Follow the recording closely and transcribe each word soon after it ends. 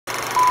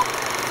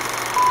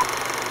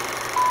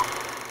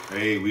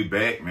Hey, we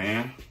back,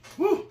 man.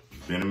 Woo!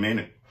 It's been a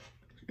minute.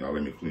 Y'all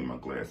let me clean my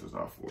glasses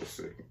off for a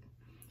second.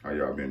 How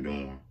y'all been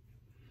doing?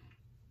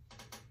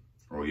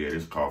 Oh yeah,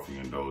 this Coffee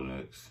and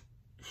Donuts.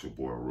 It's your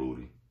boy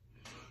Rudy.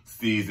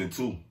 Season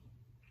 2.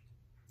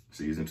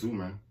 Season 2,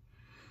 man.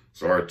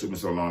 Sorry it took me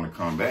so long to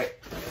come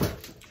back.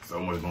 So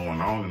much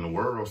going on in the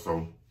world,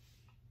 so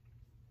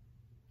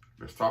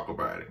let's talk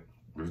about it.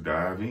 Let's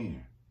dive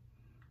in.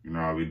 You know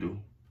how we do.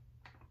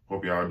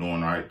 Hope y'all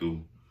doing all right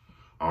through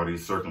all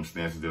these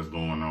circumstances that's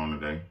going on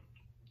today.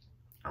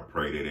 I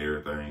pray that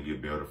everything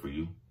get better for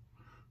you.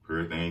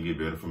 Pray everything get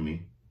better for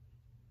me.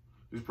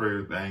 Just pray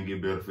everything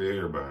get better for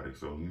everybody.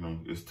 So, you know,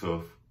 it's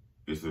tough.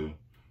 It's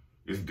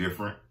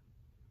different.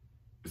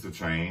 It's a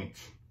change.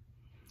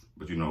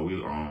 But you know,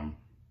 we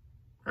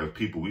as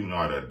people, we know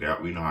how to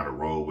adapt. We know how to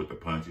roll with the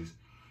punches.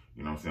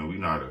 You know what I'm saying? We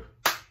know how to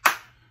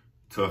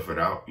tough it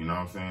out. You know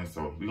what I'm saying?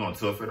 So we gonna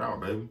tough it out,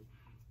 baby.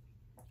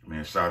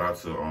 Man, shout out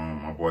to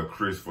my boy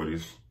Chris for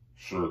this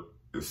shirt.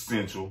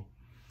 Essential.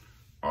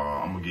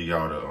 I'm gonna give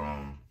y'all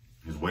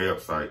the his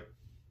website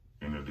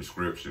in the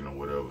description or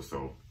whatever.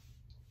 So,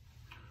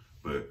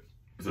 but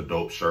it's a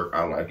dope shirt.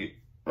 I like it.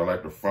 I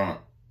like the font.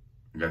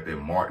 Got that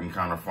Martin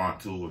kind of font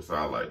to it, so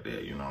I like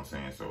that. You know what I'm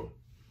saying? So,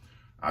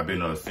 I've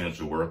been an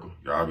essential worker.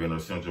 Y'all been an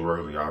essential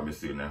worker. And y'all been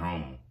sitting at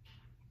home.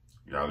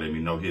 Y'all let me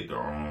know. Hit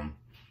the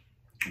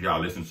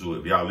y'all listen to it.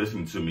 If y'all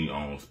listening to me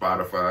on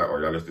Spotify or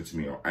y'all listening to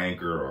me on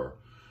Anchor or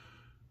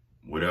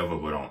whatever,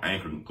 but on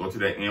Anchor, go to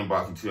that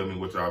inbox and tell me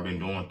what y'all been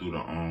doing through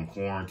the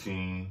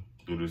quarantine,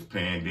 through this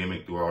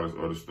pandemic, through all this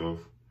other stuff.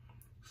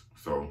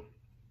 So,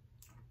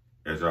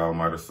 as y'all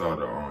might have saw,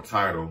 the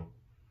title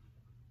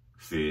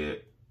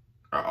said,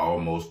 I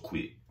almost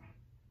quit.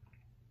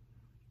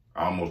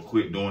 I almost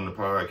quit doing the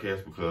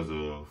podcast because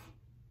of,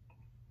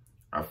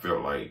 I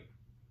felt like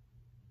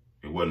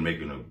it wasn't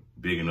making a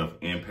big enough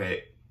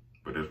impact,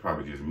 but that's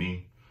probably just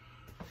me.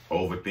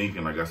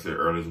 Overthinking, like I said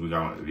earlier,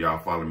 if y'all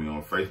follow me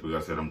on Facebook,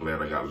 I said I'm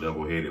glad I got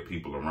level-headed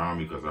people around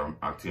me because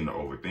I tend to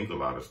overthink a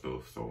lot of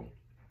stuff. So,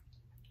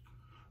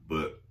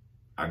 but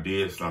I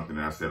did something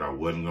that I said I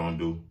wasn't gonna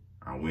do.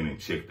 I went and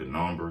checked the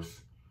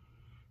numbers,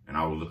 and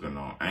I was looking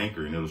on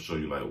Anchor, and it'll show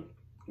you like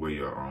where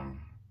your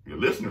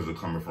listeners are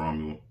coming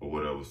from or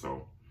whatever.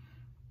 So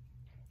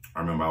I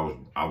remember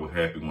I was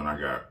happy when I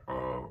got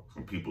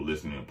some people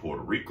listening in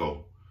Puerto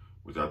Rico,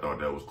 which I thought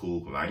that was cool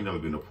because I ain't never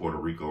been to Puerto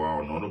Rico. I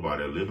don't know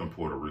nobody that live in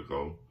Puerto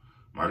Rico.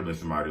 Might have been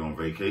somebody on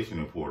vacation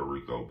in Puerto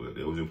Rico, but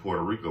they was in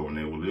Puerto Rico when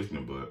they were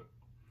listening. But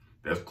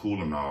that's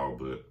cool and all.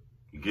 But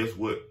guess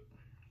what?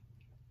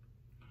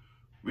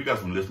 We got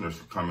some listeners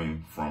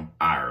coming from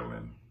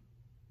Ireland.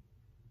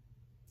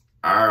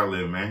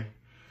 Ireland, man.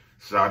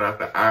 Shout out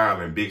to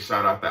Ireland. Big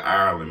shout out to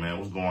Ireland, man.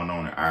 What's going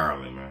on in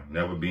Ireland, man?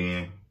 Never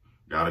been.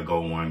 Gotta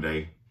go one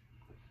day.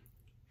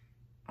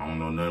 I don't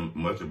know nothing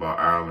much about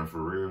Ireland for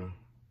real.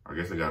 I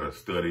guess I gotta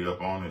study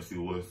up on it, see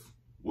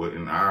what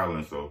in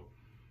Ireland. So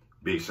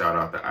big shout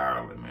out to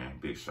Ireland, man.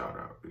 Big shout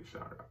out, big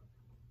shout out.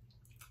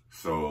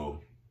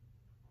 So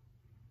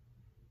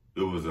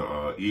it was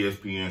a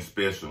ESPN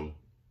special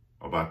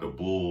about the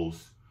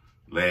Bulls'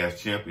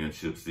 last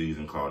championship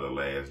season called The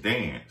Last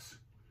Dance.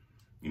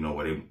 You know,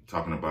 where they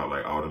talking about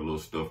like all the little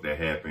stuff that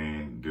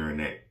happened during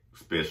that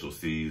special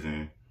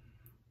season,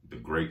 the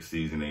great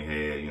season they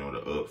had, you know, the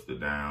ups, the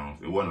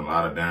downs. It wasn't a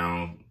lot of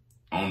downs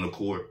on the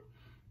court.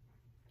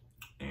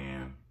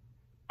 And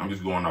I'm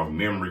just going off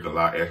memory because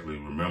I actually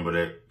remember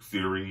that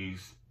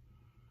series.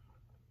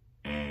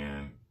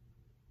 And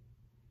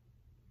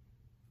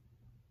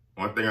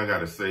one thing I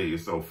got to say,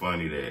 is so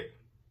funny that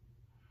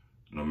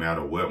no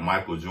matter what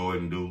Michael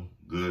Jordan do,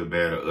 good,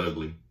 bad, or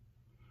ugly,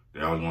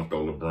 they always want to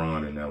throw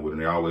LeBron in there with them.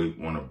 They always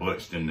want to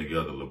bunch them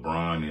together,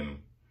 LeBron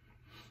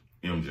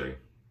and MJ.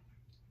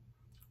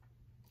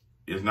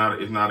 It's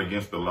not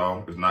against the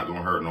law. It's not going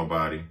to hurt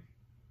nobody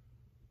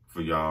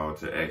for y'all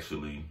to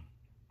actually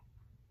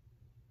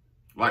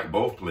like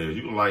both players.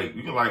 You can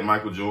like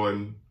Michael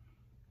Jordan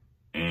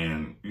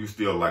and you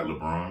still like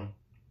LeBron.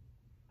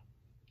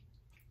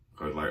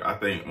 Because like I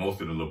think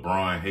most of the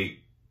LeBron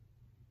hate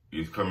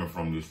is coming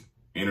from this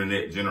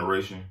internet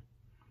generation.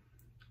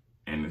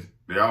 And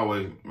they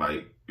always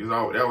they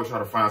always try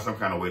to find some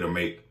kind of way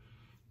to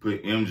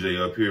put MJ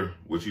up here,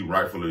 which he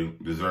rightfully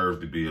deserves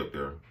to be up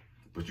there.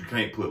 But you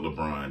can't put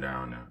LeBron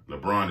down there.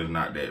 LeBron is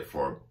not that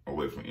far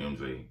away from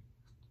MJ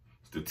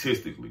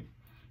statistically.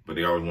 But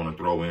they always want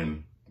to throw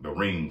in the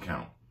ring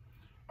count.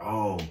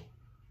 Oh,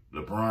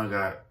 LeBron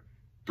got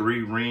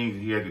 3 rings.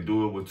 He had to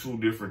do it with 2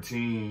 different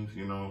teams,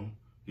 you know.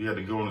 He had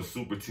to go on a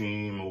super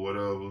team or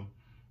whatever.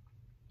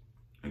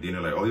 And then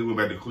they're like, oh, he went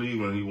back to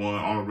Cleveland. He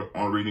won.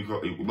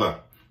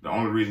 The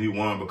only reason he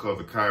won because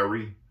of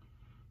Kyrie.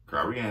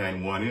 Kyrie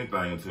hadn't won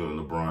anything until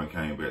LeBron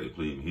came back to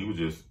Cleveland. He was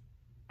just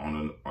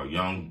on a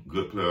young,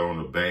 good player on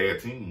a bad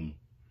team.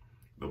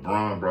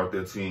 LeBron brought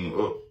that team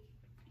up,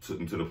 took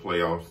them to the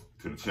playoffs,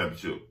 to the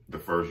championship the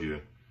first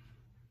year.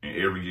 And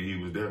every year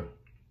he was there.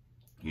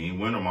 He didn't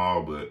win them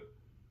all, but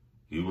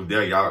he was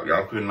there.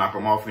 Y'all couldn't knock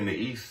him off in the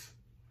East.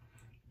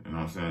 You know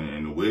what I'm saying?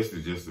 And the West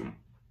is just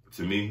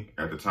to me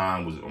at the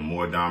time was a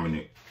more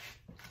dominant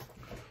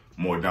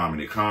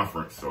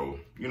conference. So,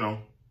 you know,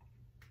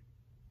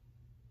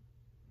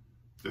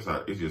 it's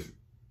all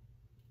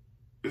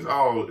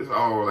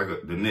like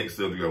the next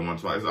subject I want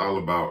to talk. It's all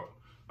about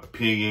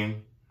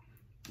opinion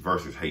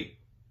versus hate.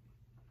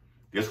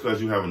 Just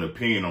because you have an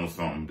opinion on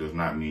something does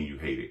not mean you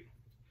hate it.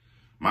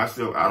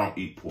 Myself, I don't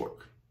eat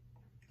pork.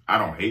 I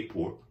don't hate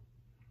pork.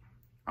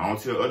 I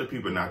don't tell other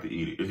people not to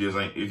eat it.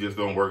 It just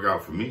don't work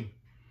out for me.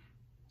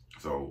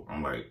 So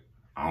I'm like,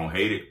 I don't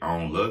hate it. I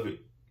don't love it.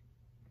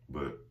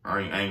 But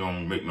I ain't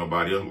gonna make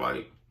nobody else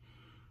like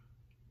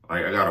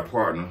I got a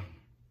partner.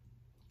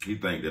 He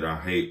think that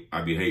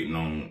I be hating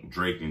on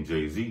Drake and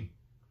Jay-Z.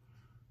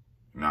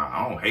 Nah,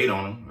 I don't hate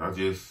on them. I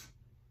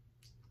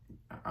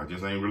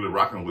just ain't really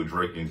rocking with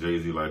Drake and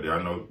Jay-Z like that.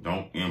 I know,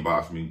 don't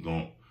inbox me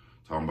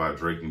talking about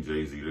Drake and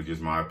Jay-Z. That's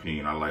just my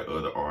opinion. I like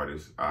other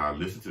artists. I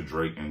listen to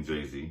Drake and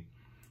Jay-Z.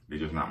 They're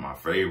just not my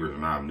favorites,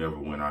 and I've never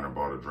went out and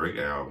bought a Drake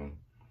album.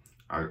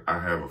 I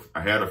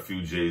had a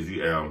few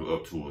Jay-Z albums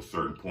up to a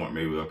certain point,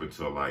 maybe up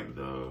until like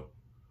the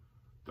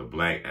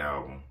Black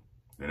album.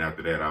 Then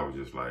after that, I was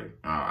just like,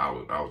 I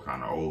was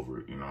kind of over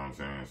it, you know what I'm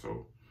saying?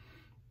 So,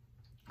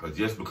 because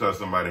just because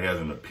somebody has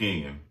an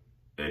opinion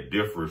that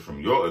differs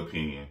from your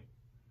opinion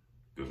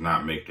does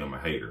not make them a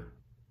hater.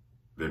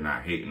 They're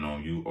not hating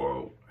on you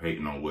or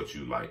hating on what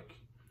you like.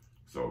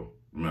 So,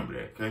 remember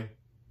that, okay?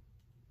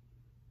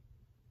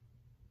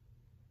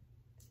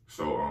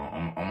 So,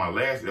 on my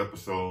last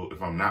episode,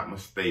 if I'm not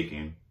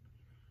mistaken,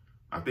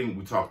 I think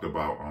we talked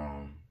about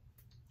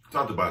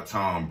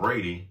Tom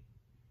Brady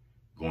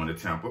going to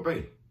Tampa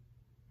Bay.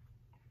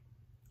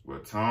 Well,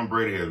 Tom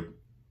Brady had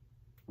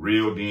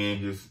reeled in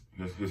his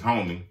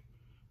homie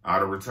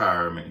out of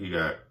retirement. He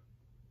got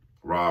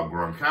Rob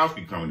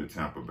Gronkowski coming to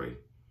Tampa Bay.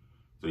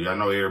 So y'all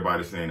know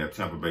everybody's saying that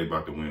Tampa Bay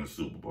about to win the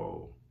Super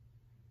Bowl.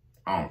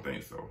 I don't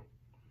think so.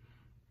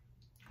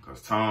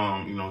 Because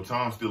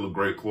Tom's still a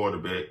great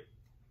quarterback.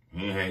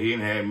 He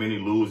ain't had many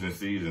losing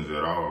seasons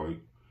at all.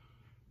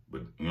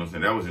 But, you know what I'm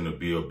saying, that was in the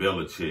Bill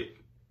Belichick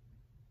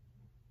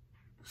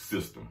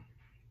system.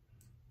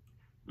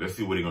 Let's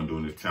see what he's going to do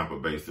in this Tampa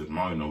Bay system.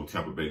 I don't even know who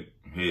Tampa Bay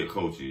head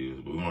coach is,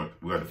 but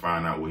we got to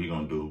find out what he's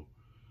going to do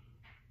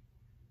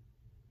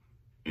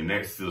in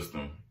that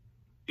system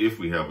if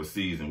we have a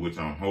season, which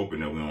I'm hoping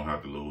that we don't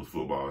have to lose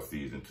football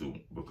season too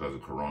because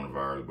of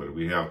coronavirus. But if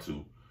we have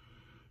to,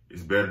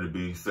 it's better to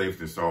be safe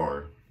than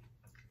sorry.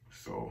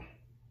 So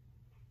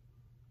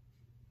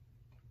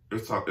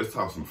let's talk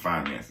some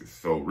finances.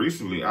 So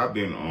recently I've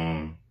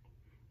been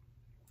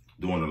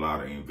doing a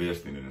lot of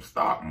investing in the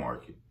stock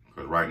market.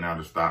 Because right now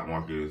the stock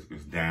market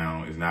is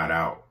down, it's not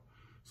out.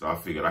 So I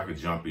figured I could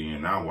jump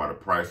in now while the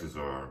prices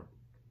are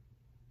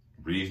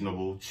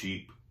reasonable,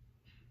 cheap,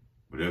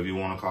 whatever you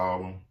want to call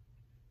them.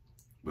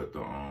 But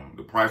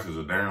the prices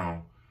are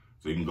down,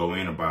 so you can go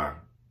in and buy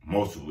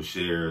multiple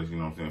shares, you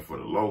know what I'm saying, for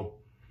the low.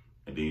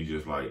 And then you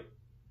just like,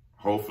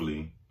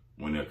 hopefully,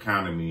 when the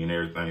economy and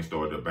everything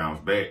started to bounce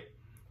back,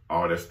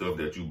 all that stuff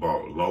that you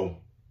bought low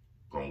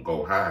gonna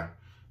go high.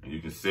 And you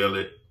can sell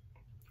it,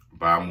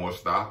 buy more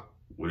stock,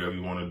 whatever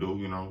you want to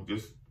do, you know,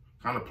 just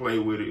kind of play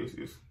with it.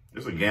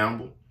 It's a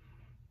gamble,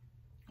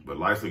 but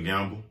life's a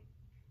gamble,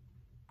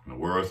 and the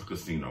world's a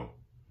casino.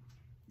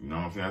 You know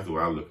what I'm saying? That's the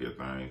way I look at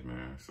things,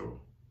 man. So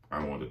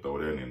I wanted to throw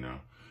that in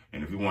there.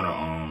 And if you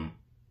want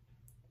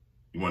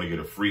to get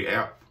a free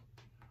app,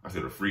 I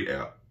said a free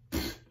app.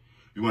 If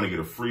you want to get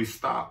a free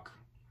stock,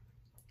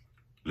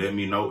 let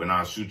me know, and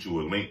I'll shoot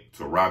you a link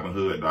to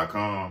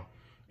Robinhood.com,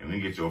 and then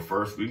we can get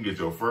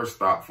your first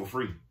stock for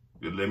free.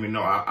 Just let me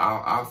know.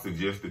 I'll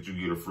suggest that you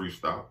get a free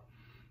stock.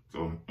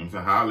 So I'm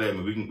saying, holler at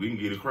me. We can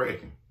get it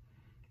cracking.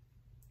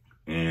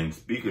 And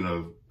speaking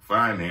of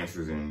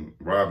finances and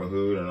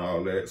Robinhood and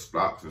all that,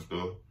 stocks and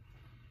stuff,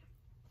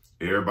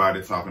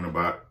 everybody talking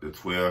about the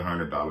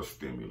 $1,200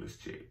 stimulus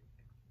check.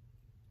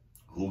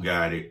 Who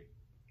got it?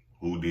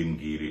 Who didn't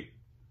get it?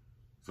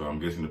 So I'm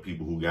guessing the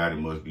people who got it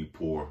must be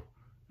poor,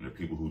 and the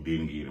people who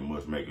didn't get it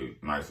must make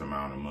a nice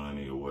amount of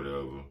money or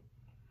whatever.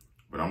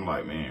 But I'm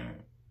like, man,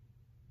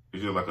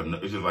 it's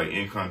just like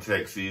income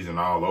tax season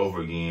all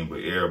over again,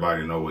 but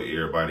everybody know what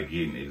everybody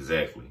getting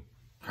exactly,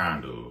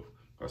 kind of.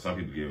 Because some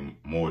people get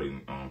more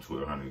than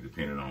 $1,200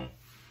 depending on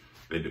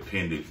their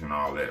dependents and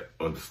all that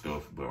other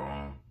stuff. But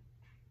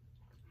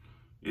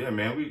yeah,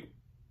 man,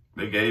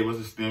 they gave us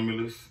a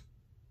stimulus.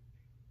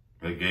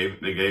 They gave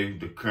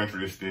the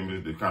country a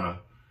stimulus to kind of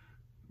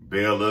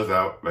bail us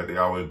out, like they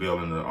always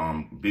bailing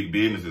the big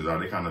businesses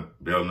out. They kind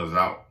of bailing us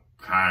out,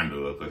 kind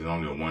of, because it's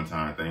only a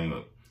one-time thing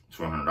of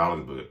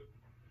 $1,200, but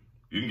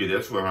you can get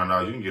that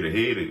 $1,200. You can get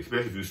ahead,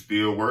 especially if you're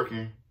still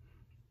working,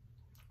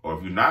 or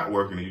if you're not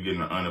working and you're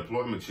getting an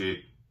unemployment check.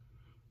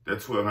 That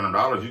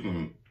 $1,200, you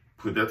can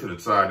put that to the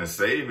side and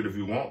save it if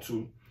you want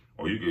to,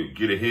 or you could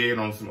get ahead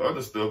on some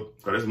other stuff,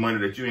 because that's money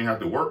that you ain't have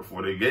to work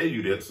for. They gave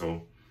you that,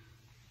 so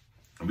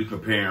we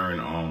comparing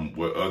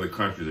what other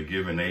countries are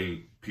giving their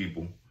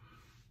people.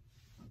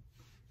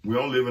 We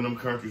don't live in them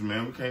countries,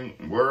 man. We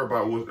can't worry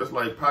about that's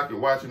like pocket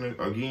watching.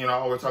 Again, I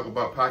always talk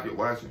about pocket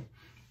watching.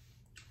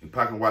 You're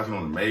pocket watching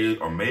on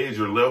a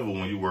major level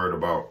when you worried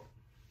about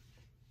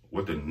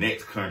what the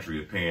next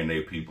country is paying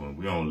their people, and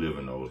we don't live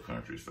in those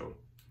countries. So,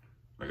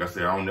 like I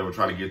said, I don't never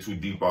try to get too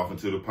deep off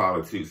into the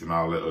politics and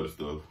all that other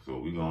stuff. So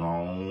we going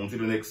on to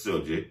the next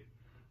subject.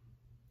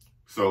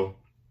 So,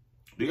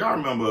 do y'all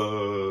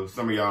remember,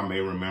 some of y'all may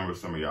remember,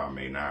 some of y'all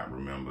may not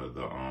remember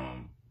the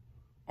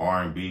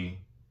R&B,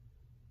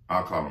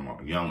 I'll call him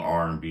a young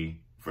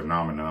R&B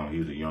phenomenon. He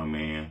was a young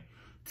man,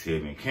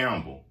 Tevin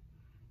Campbell.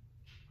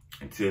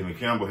 And Tevin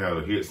Campbell had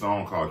a hit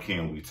song called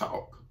Can We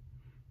Talk?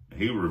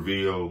 And he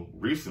revealed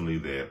recently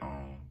that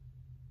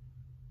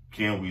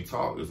Can We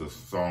Talk is a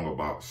song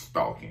about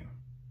stalking.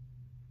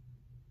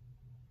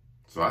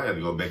 So I had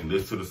to go back and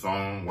listen to the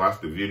song,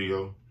 watch the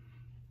video.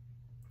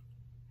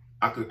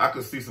 I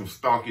could see some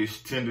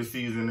stalkish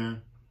tendencies in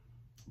there,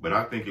 but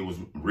I think it was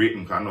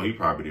written, I know he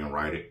probably didn't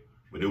write it,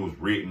 but it was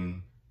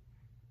written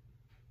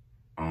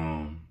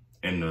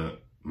in the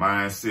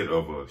mindset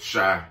of a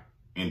shy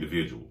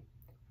individual.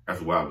 That's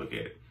the way I look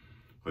at it.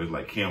 But it's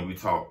like, can we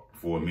talk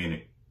for a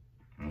minute?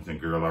 And I'm saying,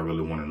 girl, I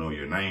really want to know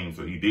your name.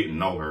 So he didn't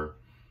know her.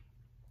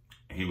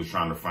 And he was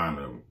trying to find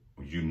a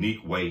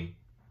unique way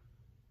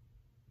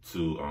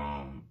to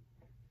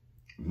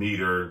meet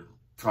her,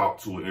 talk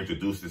to her,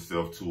 introduce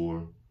himself to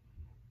her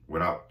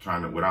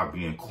without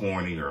being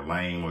corny or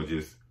lame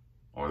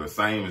or the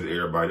same as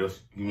everybody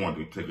else. He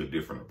wanted to take a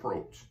different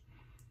approach.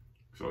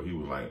 So he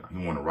was like, he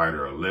wanted to write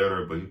her a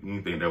letter, but he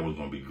didn't think that was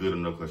going to be good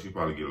enough because she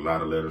probably get a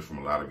lot of letters from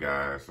a lot of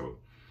guys. So,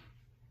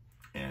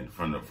 and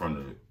from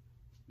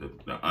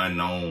the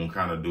unknown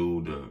kind of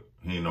dude,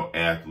 he ain't no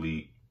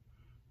athlete,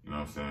 you know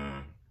what I'm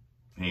saying?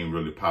 He ain't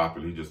really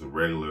popular. He's just a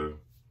regular,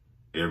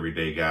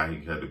 everyday guy.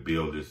 He had to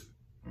build his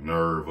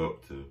nerve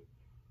up to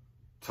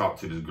talk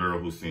to this girl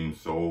who seemed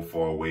so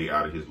far away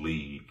out of his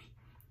league.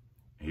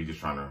 And he's just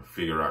trying to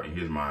figure out in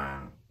his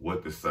mind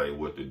what to say,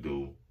 what to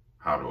do,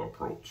 how to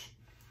approach.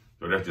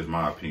 So that's just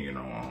my opinion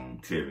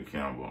on Tevin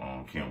Campbell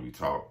on Can We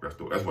Talk.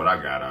 That's what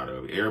I got out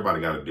of it. Everybody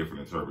got a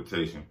different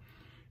interpretation.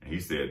 And he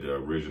said the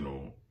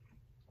original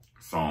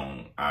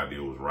song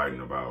idea was writing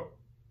about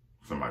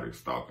somebody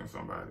stalking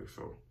somebody.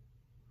 So,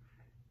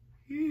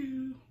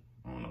 yeah,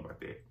 I don't know about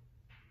that.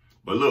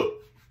 But look,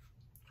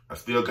 I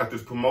still got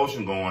this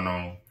promotion going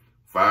on.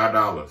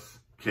 $5,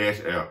 Cash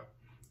App.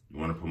 You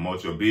want to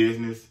promote your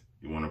business?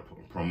 You want to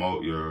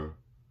promote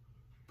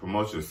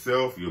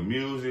yourself, your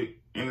music,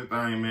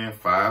 anything, man,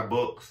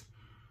 $5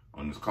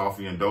 on this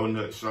Coffee and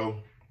Donut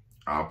show.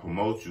 I'll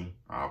promote you.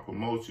 I'll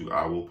promote you.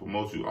 I will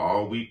promote you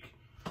all week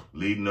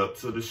leading up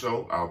to the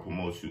show. I'll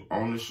promote you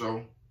on the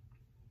show.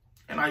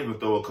 And I even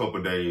throw a couple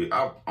of days.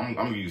 I'm going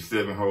to give you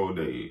 7 whole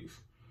days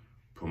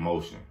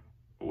promotion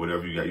or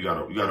whatever you got.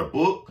 You got a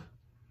book.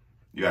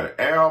 You got an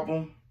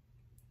album.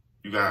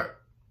 You got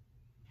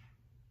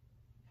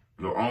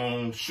your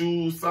own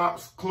shoes,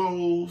 socks,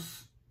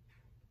 clothes,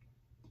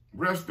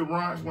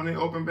 restaurants when they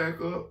open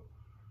back up.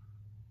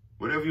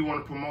 Whatever you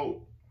want to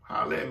promote,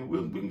 holla at me.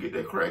 We can get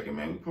that cracking,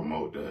 man. We can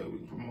promote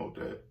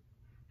that.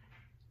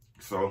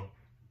 So,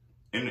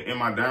 in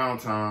my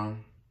downtime,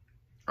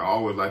 I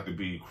always like to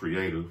be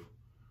creative.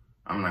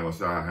 I'm not gonna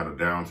say I had a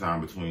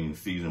downtime between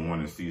season 1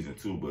 and season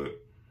 2, but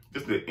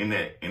just in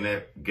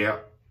that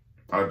gap,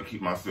 I like to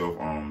keep myself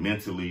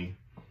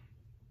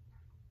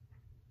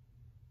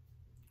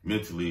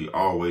mentally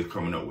always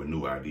coming up with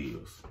new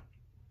ideas.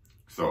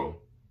 So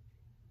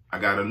I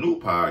got a new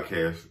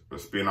podcast, a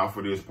spin-off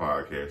of this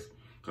podcast,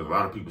 because a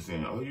lot of people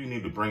saying, oh, you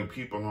need to bring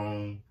people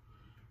on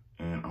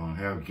and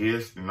have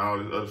guests and all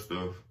this other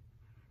stuff.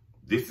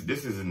 This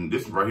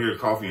right here,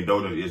 Coffee and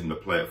Donut, isn't a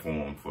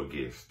platform for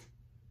guests.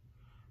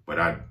 But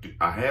I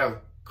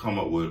have come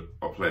up with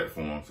a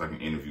platform so I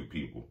can interview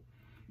people.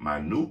 My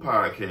new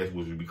podcast,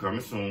 which will be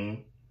coming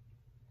soon,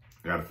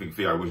 I got to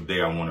figure out which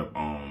day I want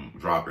to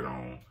drop it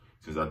on,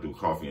 since I do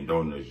Coffee and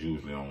Donuts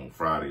usually on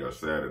Friday or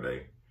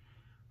Saturday.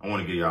 I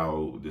want to get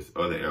y'all this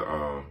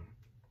other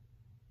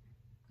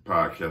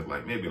podcast,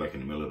 maybe in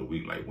the middle of the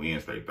week, like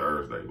Wednesday,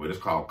 Thursday. But it's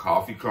called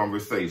Coffee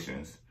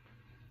Conversations.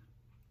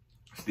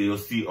 Still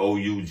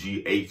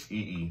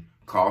COUGHEE,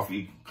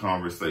 Coffee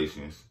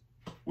Conversations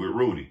with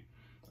Rudy.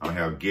 I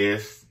have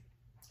guests,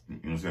 you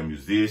know what I'm saying,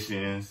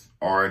 musicians,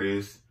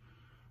 artists.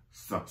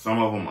 Some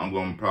of them I'm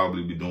going to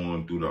probably be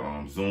doing through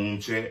the Zoom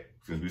chat,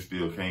 since we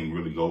still can't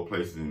really go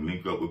places and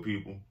link up with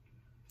people.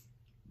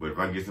 But if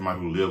I get somebody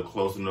who live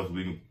close enough,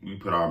 we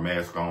put our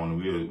mask on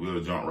and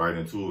we'll jump right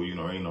into it. You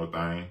know, ain't no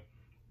thing.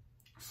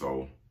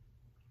 So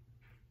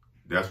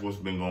that's what's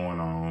been going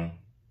on.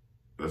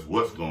 That's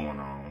what's going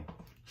on.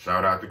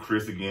 Shout out to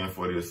Chris again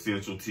for the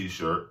Essential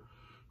t-shirt,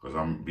 because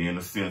I'm being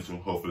essential.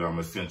 Hopefully I'm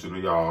essential to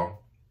y'all.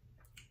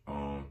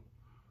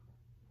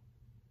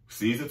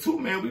 Season 2,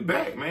 man, we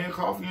back, man.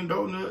 Coffee and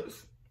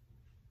Donuts.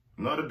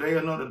 Another day,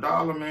 another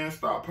dollar, man.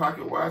 Stop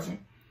pocket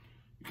watching.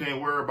 You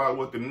can't worry about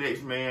what the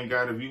next man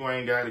got if you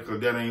ain't got it,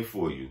 because that ain't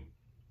for you.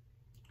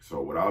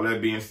 So with all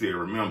that being said,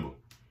 remember,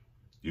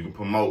 you can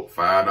promote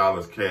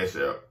 $5 Cash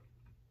App.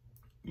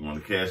 You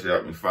want to Cash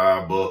App me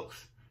 $5,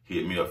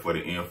 hit me up for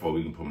the info.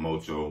 We can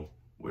promote your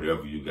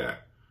whatever you got.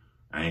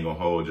 I ain't gonna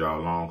hold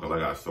y'all long because I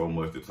got so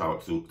much to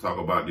talk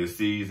about this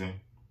season.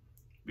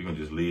 We're gonna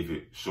just leave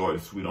it short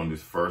and sweet on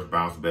this first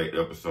Bounce Back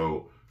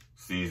episode,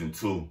 season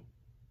 2,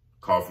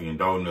 Coffee and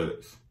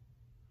Donuts.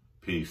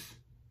 Peace.